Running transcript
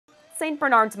St.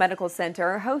 Bernard's Medical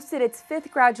Center hosted its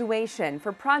 5th graduation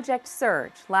for Project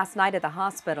Surge last night at the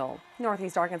hospital.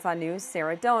 Northeast Arkansas News'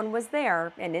 Sarah Doan was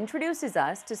there and introduces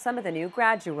us to some of the new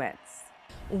graduates.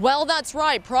 Well, that's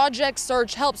right. Project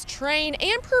Surge helps train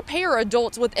and prepare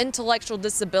adults with intellectual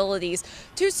disabilities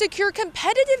to secure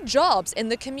competitive jobs in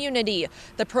the community.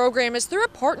 The program is through a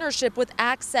partnership with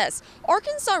Access,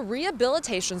 Arkansas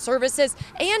Rehabilitation Services,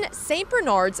 and St.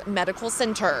 Bernard's Medical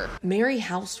Center. Mary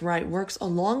Housewright works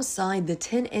alongside the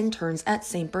 10 interns at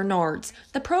St. Bernard's,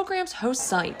 the program's host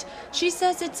site. She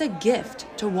says it's a gift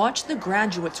to watch the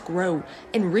graduates grow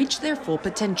and reach their full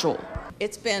potential.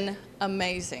 It's been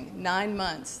amazing, 9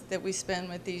 months that we spend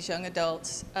with these young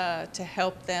adults to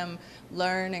help them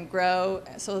learn and grow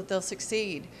so that they'll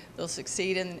succeed. They'll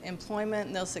succeed in employment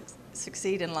and they'll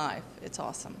succeed in life. It's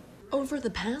awesome. Over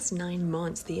the past 9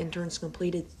 months, the interns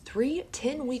completed 3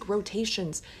 10-week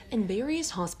rotations in various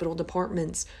hospital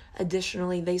departments.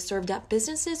 Additionally, they served at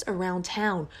businesses around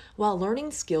town while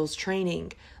learning skills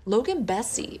training. Logan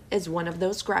Bessie is one of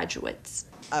those graduates.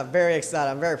 I'm very excited.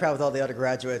 I'm very proud with all the other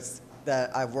graduates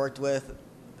that I've worked with.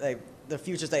 The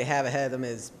futures they have ahead of them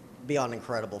is beyond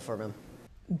incredible for them.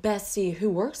 Bessie, who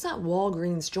works at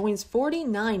Walgreens, joins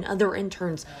 49 other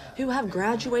interns who have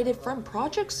graduated from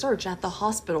Project Surge at the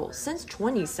hospital since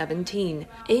 2017.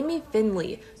 Amy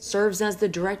Finley serves as the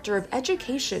Director of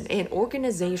Education and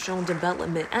Organizational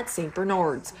Development at St.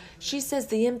 Bernard's. She says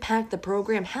the impact the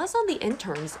program has on the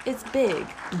interns is big,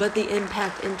 but the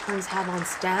impact interns have on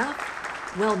staff,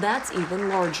 well, that's even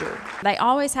larger. They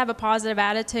always have a positive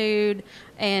attitude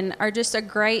and are just a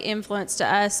great influence to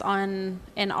us and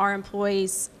our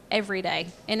employees every day.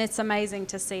 And it's amazing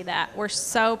to see that. We're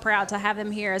so proud to have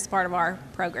them here as part of our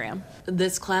program.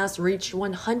 This class reached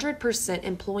 100%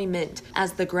 employment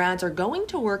as the grads are going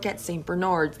to work at St.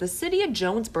 Bernard's, the city of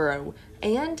Jonesboro,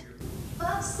 and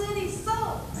Love City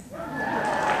Salt,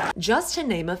 just to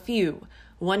name a few.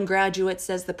 One graduate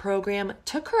says the program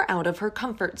took her out of her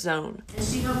comfort zone. and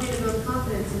she helped me to build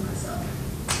confidence in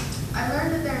myself. I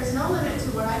learned that there is no limit to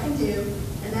what I can do,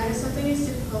 and that if something is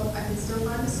difficult, I can still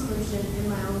find a solution in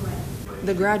my own way.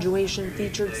 The graduation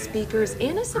featured speakers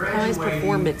and a surprise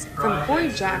performance from Corey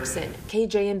Jackson.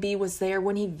 KJMB was there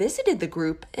when he visited the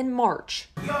group in March.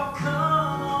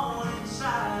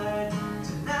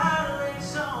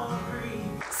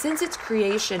 Since its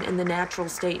creation in the natural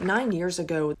state 9 years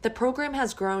ago, the program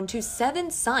has grown to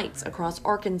 7 sites across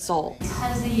Arkansas.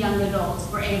 Because the young adults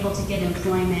were able to get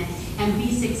employment and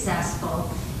be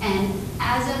successful. And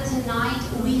as of tonight,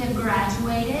 we have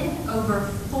graduated over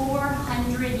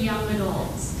 400 young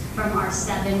adults from our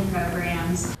 7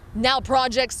 programs. Now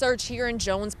Project Surge here in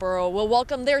Jonesboro will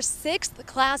welcome their 6th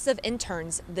class of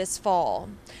interns this fall.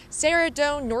 Sarah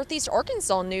Doan, Northeast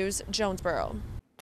Arkansas News, Jonesboro.